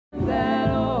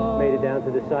went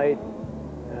down to the site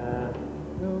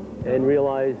and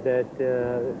realized that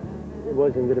it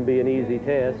wasn't going to be an easy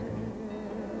task.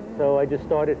 So I just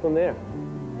started from there.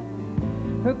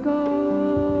 Her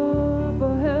call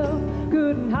for help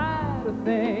couldn't hide a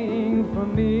thing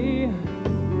from me.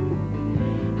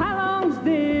 How long's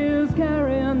this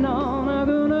carrying on? I'm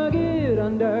gonna get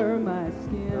under my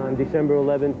skin. On December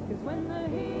 11th,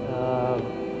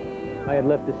 I had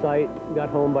left the site, got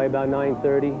home by about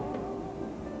 9:30.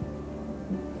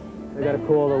 I got a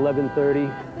call at 11:30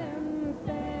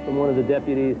 from one of the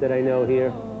deputies that I know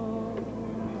here,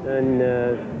 and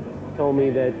told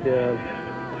me that they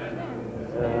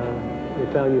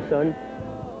found your son.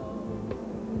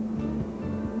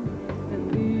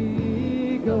 And the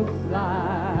eagle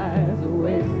flies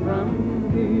away from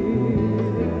here.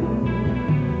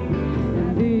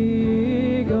 And the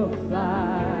eagle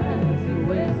flies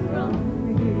away from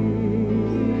here.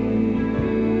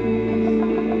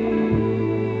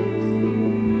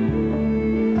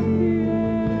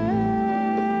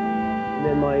 And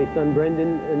then my son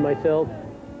Brendan and myself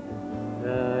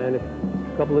and a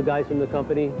couple of guys from the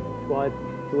company, Squad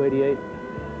 288,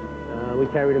 we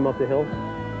carried him up the hill.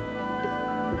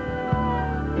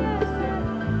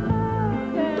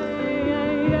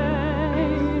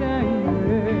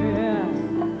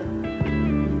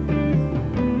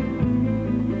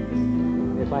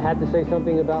 If I had to say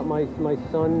something about my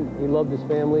son, he loved his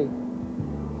family,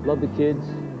 loved the kids.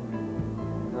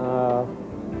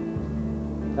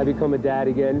 I become a dad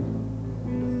again.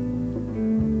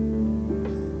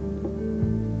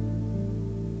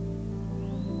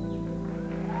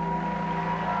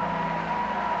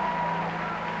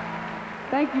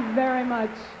 Thank you very much.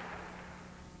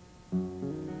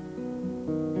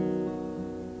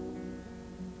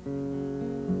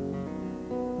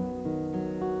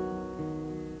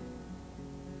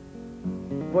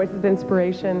 Voices of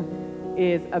Inspiration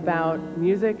is about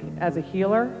music as a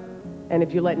healer, and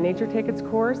if you let nature take its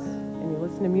course, and you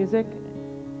listen to music,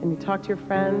 and you talk to your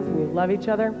friends, and you love each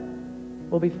other,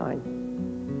 we'll be fine.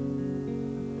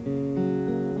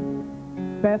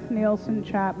 Beth Neilson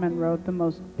Chapman wrote the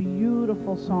most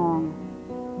beautiful song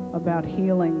about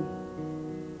healing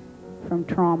from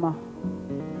trauma.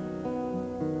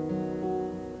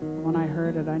 When I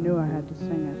heard it, I knew I had to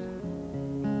sing it.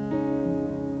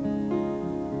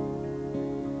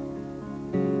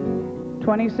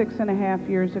 "26.5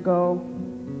 years ago,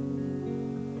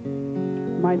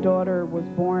 my daughter was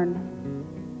born,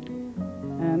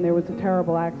 and there was a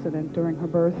terrible accident during her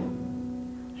birth.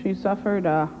 She suffered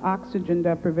oxygen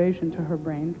deprivation to her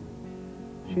brain.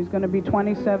 She's going to be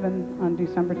 27 on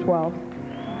December 12th.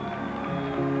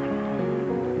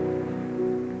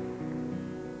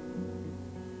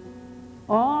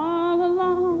 All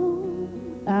along,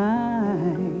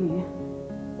 I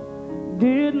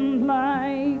didn't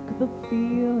like the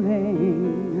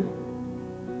feeling.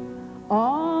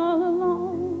 All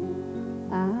along,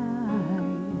 I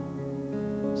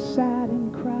sat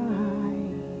and cried.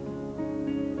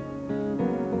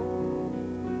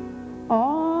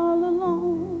 All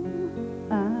alone,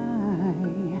 I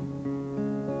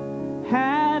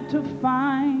had to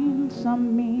find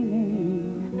some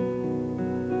meaning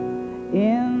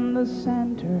in the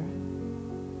center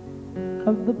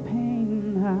of the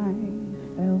pain I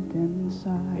felt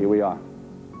inside. Here we are.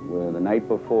 We're the night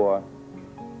before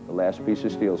the last piece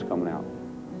of steel's coming out.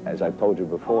 As I've told you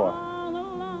before,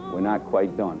 we're not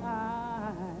quite done.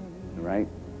 All right?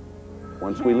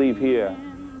 Once we leave here,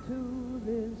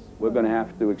 we're going to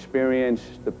have to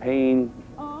experience the pain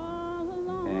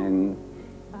and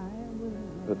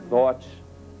the thoughts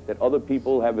that other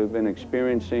people have been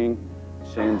experiencing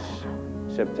since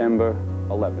September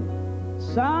 11th.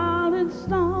 Solid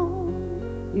stone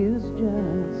is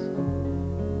just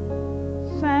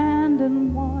sand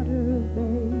and water,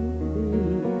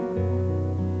 baby.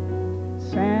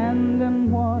 Sand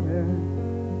and water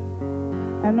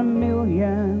and a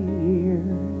million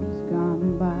years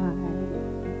gone by.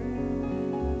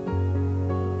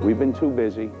 We've been too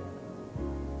busy.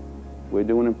 We're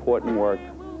doing important work.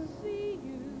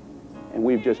 And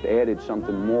we've just added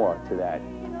something more to that,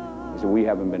 is that we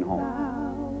haven't been home.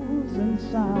 Thousand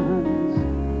suns,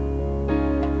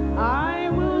 I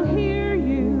will hear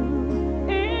you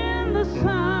in the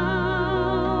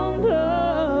sound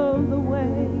of the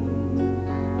waves.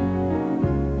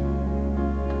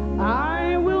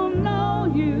 I will know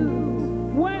you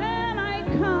when I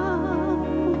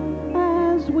come,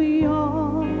 as we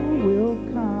all will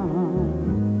come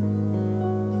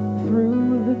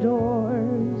through the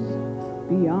doors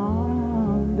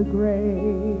beyond the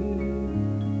grave.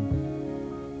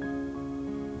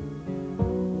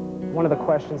 one of the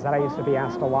questions that I used to be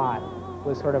asked a lot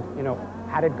was sort of, you know,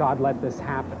 how did God let this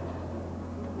happen?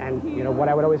 And, you know, what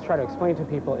I would always try to explain to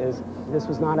people is this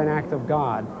was not an act of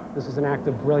God. This was an act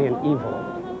of brilliant evil.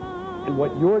 And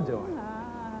what you're doing,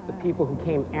 the people who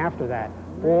came after that,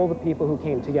 all the people who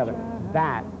came together,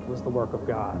 that was the work of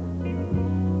God.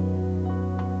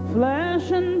 Flesh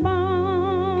and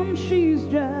bone, she's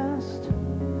just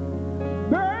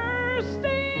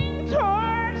bursting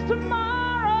towards tomorrow,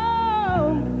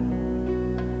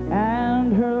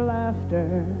 and her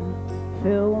laughter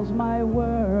fills my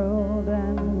world.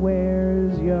 And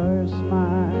where's your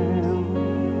smile?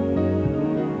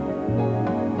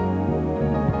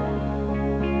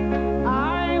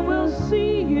 I will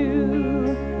see you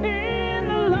in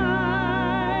the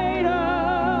light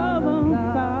of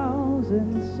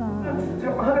 1,000 suns. I'm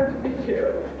so honored to be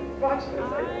here. Watch this.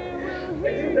 I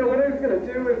didn't know what I was going to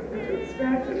do and what to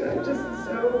expect, and I'm just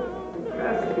so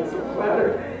impressed and so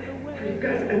flattered for you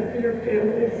guys and for your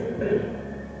families.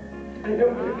 I know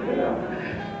you're good enough.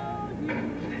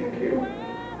 Thank you.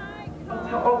 I'll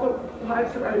tell all the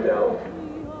lives that I know.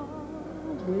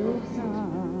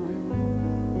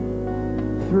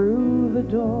 Through the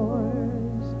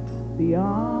doors,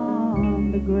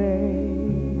 beyond the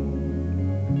grave.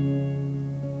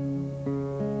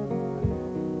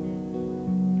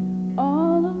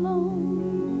 All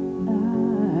alone, I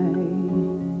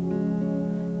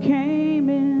came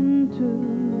into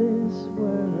this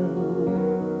world.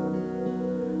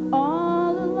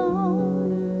 All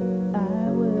alone,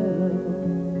 I will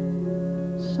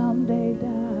someday die.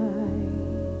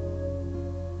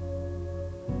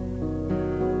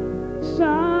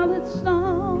 Solid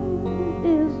stone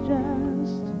is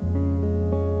just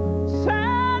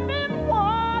sand and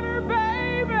water,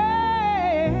 baby.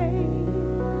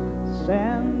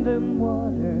 Sand and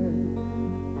water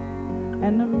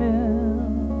and a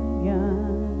million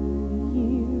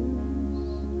years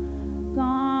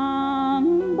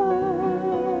gone by.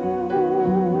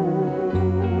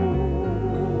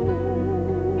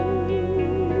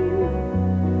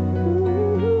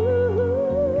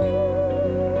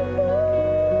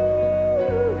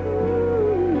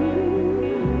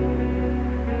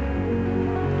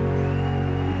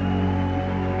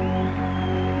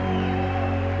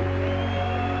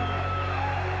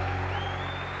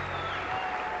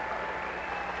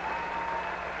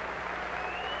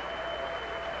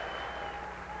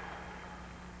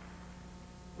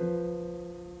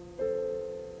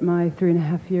 My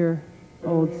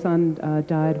 3.5-year-old son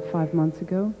died 5 months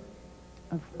ago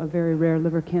of a very rare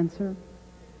liver cancer.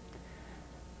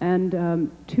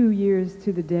 And 2 years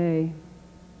to the day,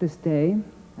 this day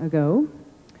ago,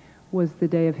 was the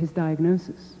day of his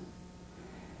diagnosis.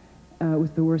 It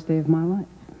was the worst day of my life.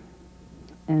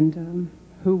 And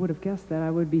who would have guessed that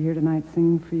I would be here tonight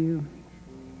singing for you?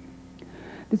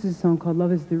 This is a song called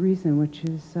Love is the Reason, which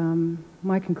is,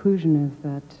 my conclusion is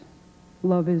that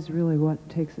love is really what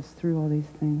takes us through all these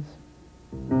things.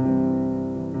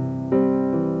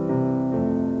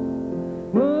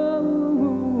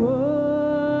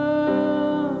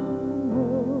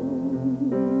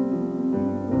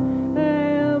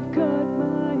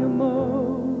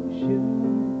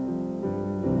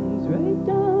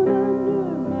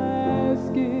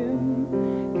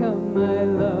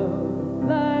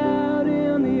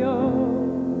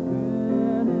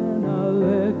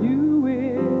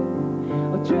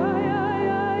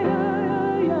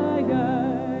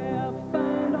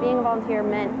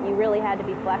 Meant you really had to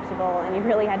be flexible and you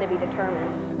really had to be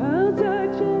determined. I'll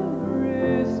touch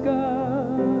every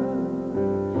scar.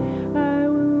 I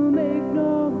will make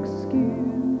no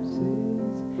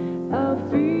excuses. I'll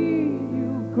feed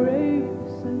you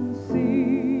grace and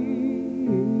see.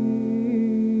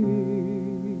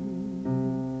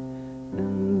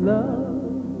 And love.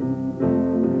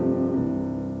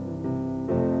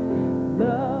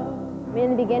 I mean,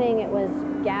 in the beginning it was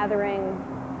gathering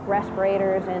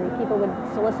respirators, and people would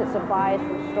solicit supplies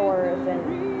from stores, and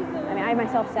I mean, I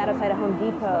myself sat outside a Home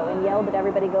Depot and yelled at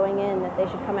everybody going in that they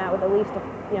should come out with at least a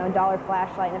 $1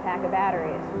 flashlight and a pack of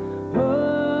batteries.